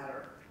don't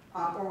matter.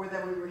 Or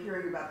then we were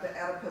hearing about the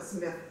Oedipus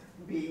myth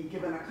being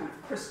given a kind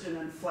of Christian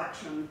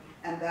inflection,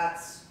 and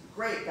that's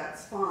great,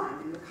 that's fine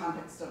in the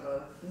context of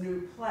a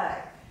new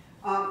play.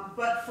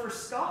 But for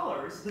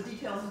scholars, the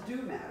details do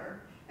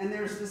matter, and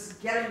there's this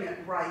getting it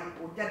right,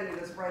 or getting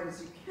it as right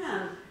as you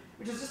can,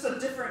 which is just a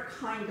different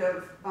kind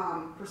of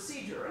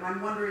procedure. And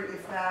I'm wondering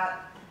if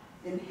that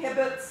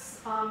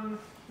inhibits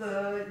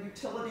the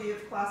utility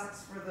of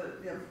classics for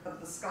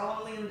of the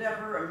scholarly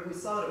endeavor. I mean, we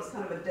saw that it was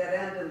kind of a dead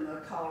end in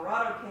the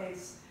Colorado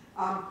case,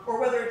 or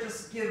whether it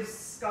just gives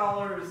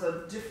scholars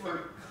a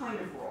different kind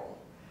of role.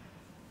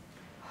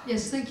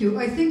 Yes, thank you.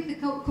 I think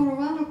the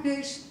Colorado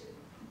case,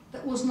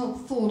 that was not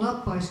thought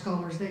up by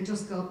scholars, they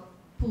just got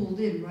pulled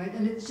in, right?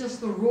 And it's just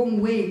the wrong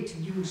way to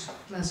use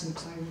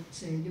classics, I would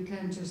say. You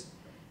can't just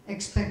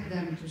expect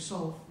them to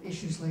solve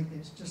issues like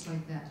this, just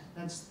like that.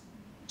 That's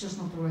just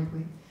not the right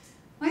way.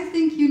 I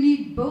think you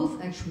need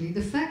both, actually.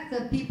 The fact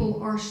that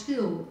people are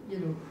still,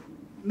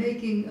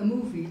 making a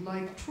movie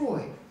like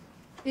Troy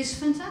is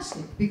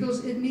fantastic,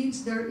 because it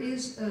means there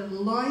is a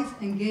live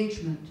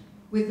engagement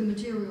with the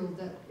material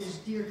that is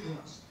dear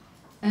to us.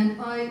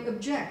 And I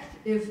object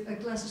if a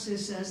classicist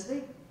says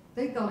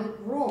they got it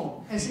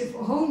wrong, as if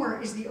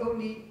Homer is the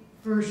only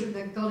version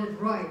that got it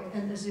right,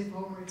 and as if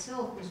Homer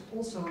itself is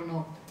also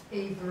not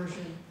a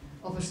version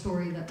of a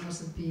story that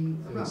must have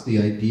been around. So it's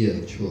the idea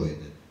of Troy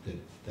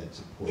that's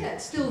important. Yeah,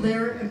 it's still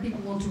there, and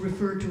people want to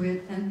refer to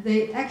it, and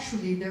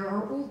there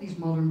are all these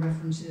modern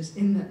references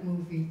in that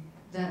movie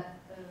that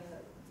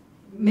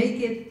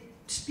make it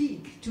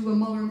speak to a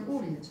modern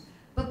audience.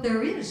 But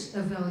there is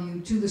a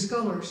value to the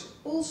scholars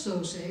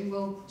also saying,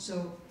 well,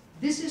 so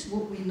this is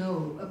what we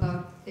know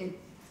about it,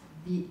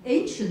 the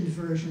ancient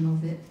version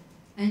of it,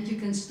 and you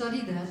can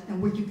study that, and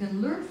what you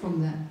can learn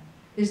from that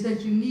is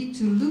that you need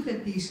to look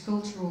at these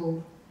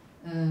cultural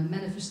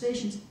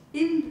manifestations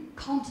in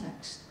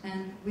context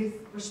and with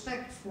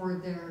respect for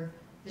their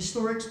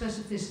historic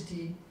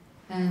specificity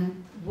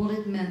and what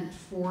it meant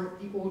for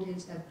the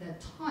audience at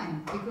that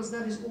time, because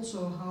that is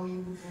also how you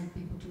would want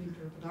people to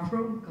interpret our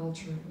own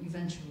culture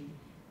eventually.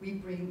 We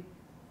bring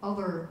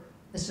other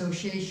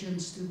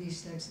associations to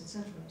these texts,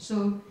 etc.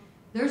 So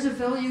there's a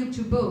value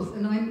to both,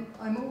 and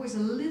I'm always a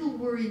little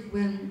worried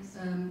when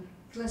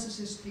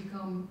classicists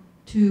become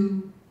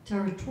too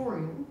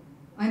territorial.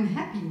 I'm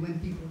happy when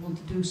people want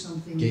to do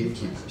something.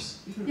 Gatekeepers.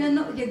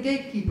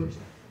 Gatekeepers.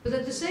 But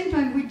at the same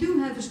time, we do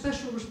have a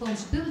special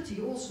responsibility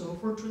also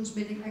for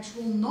transmitting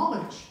actual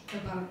knowledge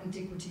about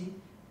antiquity,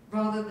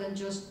 rather than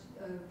just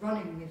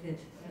running with it,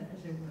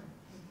 as it were.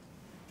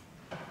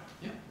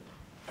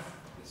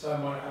 So I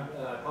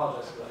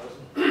apologize because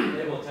I wasn't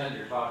able to attend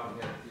your talk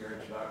and hear your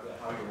introduction,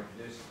 how you were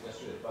introduced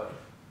yesterday, but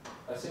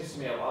it seems to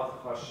me a lot of the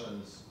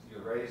questions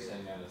you're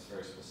raising, and it's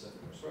very specific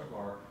for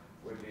Swarthmore,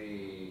 would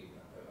be,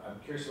 I'm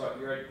curious about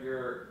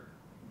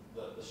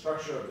the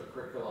structure of the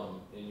curriculum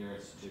in your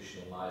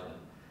institution in Leiden.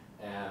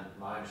 And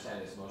my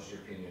understanding is most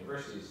European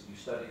universities, you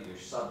study your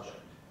subject,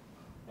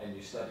 and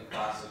you study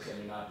classics, and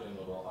you're not doing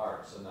liberal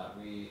arts, and that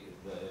we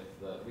do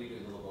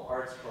the liberal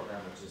arts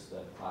program, which is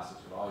that classics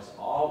would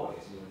always,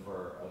 even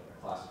for a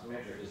classics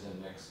major, is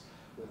in mix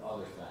with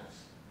other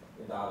things,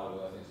 in dialogue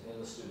with other things, in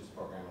the student's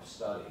program of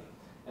study.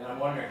 And I'm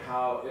wondering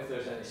if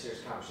there's any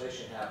serious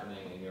conversation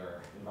happening in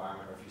your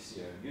environment, or if you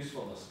see a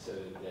usefulness to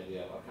the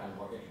idea of a kind of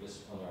more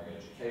interdisciplinary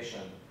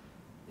education,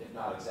 if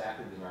not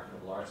exactly the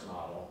American liberal arts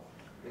model,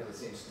 because it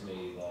seems to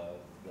me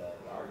the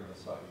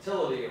arguments about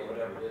utility or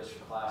whatever it is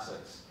for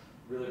classics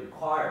really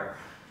require,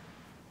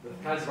 the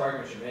kinds of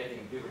arguments you're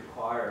making do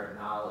require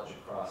knowledge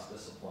across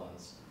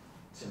disciplines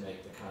to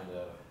make the kind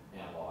of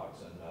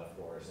analogs and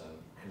metaphors and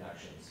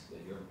connections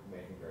that you're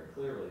making very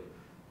clearly.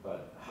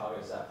 But how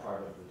is that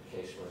part of the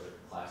case for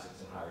classics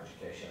in higher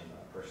education,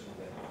 a person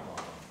who gets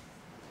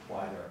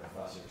why there are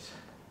professors,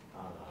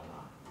 on and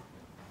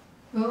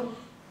on and on? Well,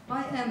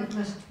 I am a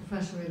classics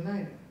professor in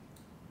Leiden.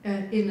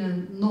 In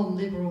a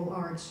non-liberal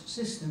arts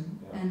system,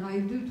 and I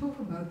do talk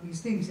about these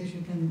things, as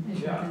you can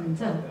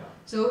tell. Yeah.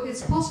 So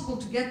it's possible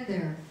to get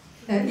there,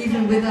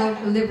 even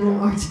without a liberal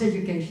arts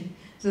education.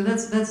 So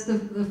that's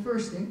the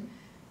first thing.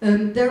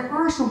 There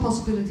are some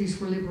possibilities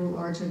for liberal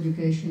arts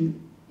education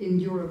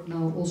in Europe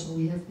now. Also,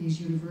 we have these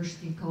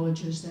university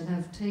colleges that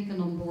have taken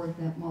on board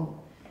that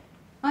model.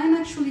 I'm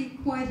actually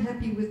quite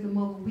happy with the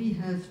model we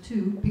have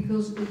too,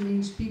 because it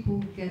means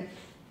people get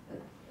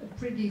a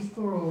pretty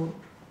thorough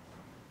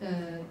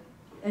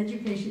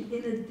education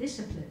in a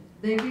discipline.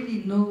 They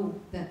really know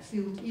that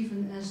field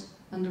even as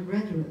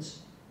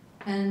undergraduates.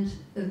 And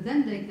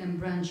then they can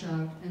branch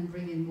out and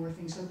bring in more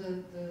things. So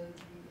the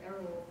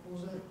or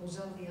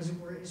causality, as it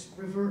were, is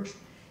reversed.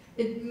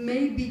 It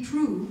may be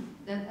true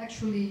that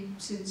actually,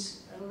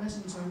 since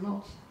adolescents are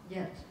not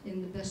yet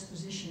in the best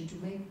position to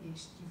make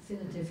these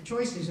definitive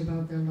choices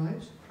about their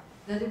lives,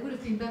 that it would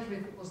have been better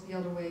if it was the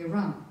other way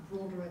around,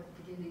 broader at the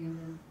beginning and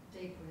then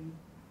tapering.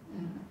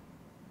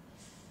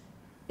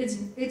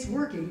 It's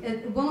working.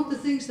 And one of the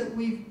things that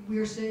we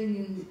are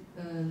saying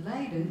in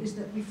Leiden is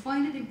that we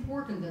find it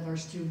important that our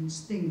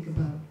students think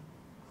about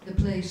the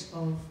place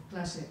of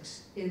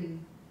classics in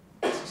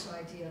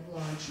society at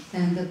large,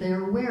 and that they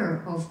are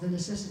aware of the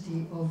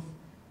necessity of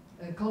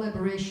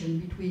collaboration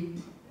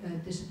between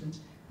disciplines.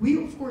 We,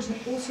 of course,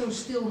 also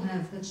still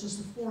have, that's just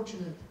a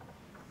fortunate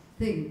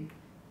thing,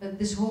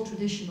 this whole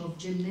tradition of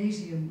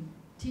gymnasium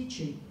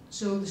teaching.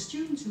 So the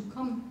students who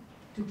come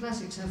to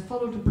classics have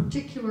followed a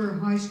particular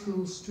high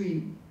school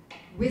stream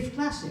with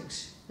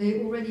classics. They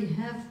already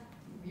have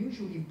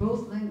usually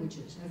both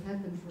languages, have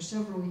had them for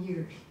several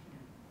years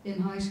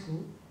in high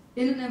school,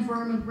 in an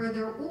environment where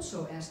they're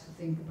also asked to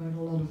think about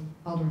a lot of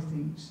other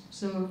things.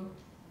 So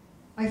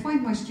I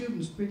find my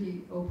students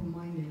pretty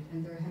open-minded,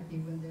 and they're happy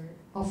when they're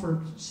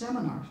offered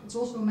seminars. It's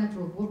also a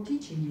matter of what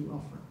teaching you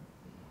offer,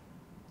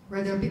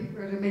 where they're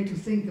made to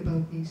think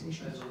about these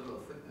issues. As a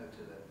little footnote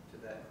to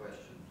that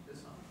question,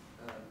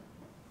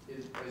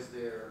 is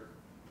there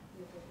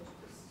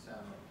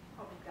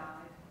Probably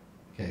guide.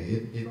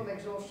 okay? From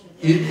exhaustion.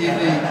 In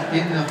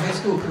the high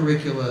school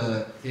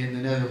curricula in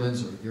the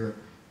Netherlands or Europe,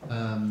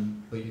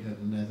 but you know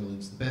the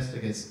Netherlands the best, I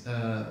guess.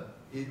 Are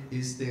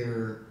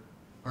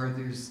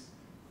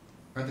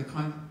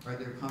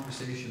there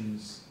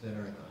conversations that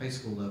are at the high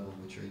school level,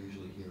 which are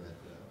usually here at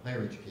the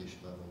higher education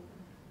level,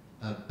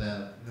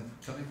 about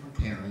coming from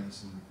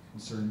parents and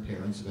concerned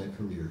parents about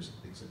careers and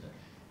things like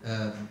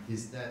that?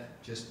 Is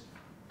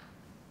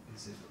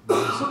it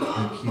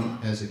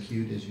as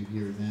acute as you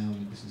hear now?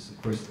 And this is,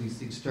 of course, these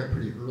things start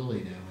pretty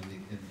early now,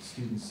 and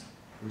students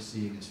we're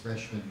seeing as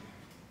freshmen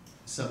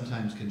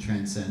sometimes can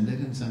transcend it,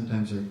 and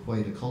sometimes are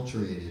quite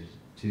acculturated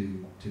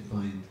to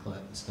find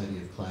the study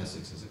of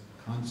classics as a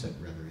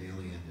concept rather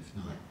alien, if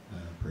not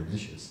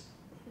pernicious.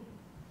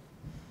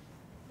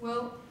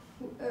 Well,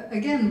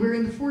 again, we're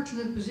in the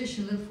fortunate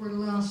position that for the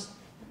last,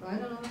 I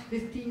don't know,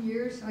 15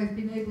 years, I've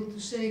been able to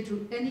say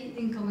to any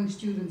incoming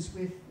students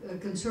with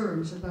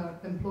concerns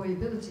about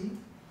employability,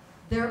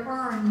 there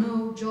are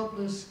no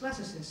jobless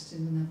classicists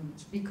in the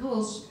Netherlands,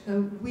 because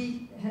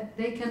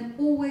they can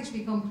always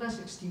become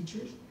classics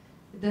teachers.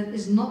 That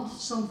is not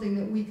something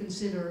that we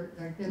consider,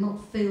 like they're not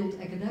failed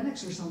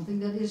academics or something.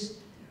 That is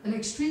an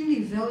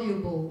extremely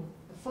valuable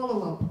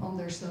follow-up on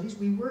their studies.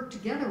 We work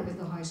together with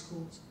the high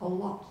schools a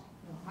lot.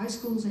 High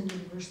schools and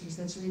universities,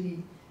 that's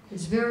really,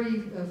 it's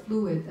very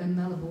fluid and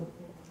malleable.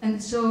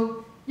 And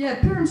so, yeah,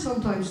 parents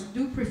sometimes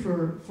do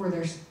prefer for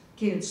their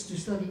kids to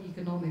study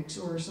economics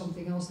or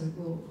something else that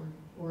will,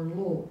 or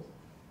law.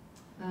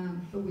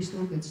 But we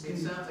still get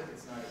students. It sounds like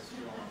it's not as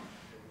strong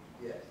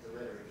yet, the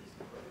rhetoric is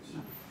not quite as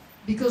strong.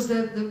 Because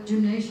the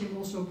gymnasium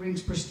also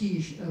brings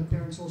prestige.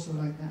 Parents also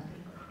like that.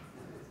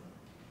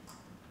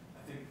 I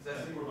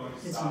think we're going to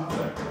It's stop not.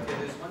 there. Okay,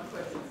 there's one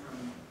question from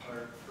our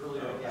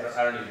earlier guest. I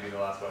don't need to be the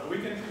last one. We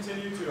can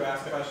continue to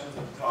ask questions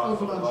and talk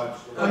Over over lunch. lunch.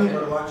 We're going to go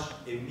to lunch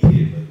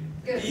immediately.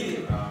 Good.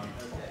 Okay.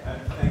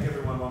 And thank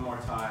everyone one more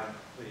time,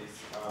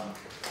 please.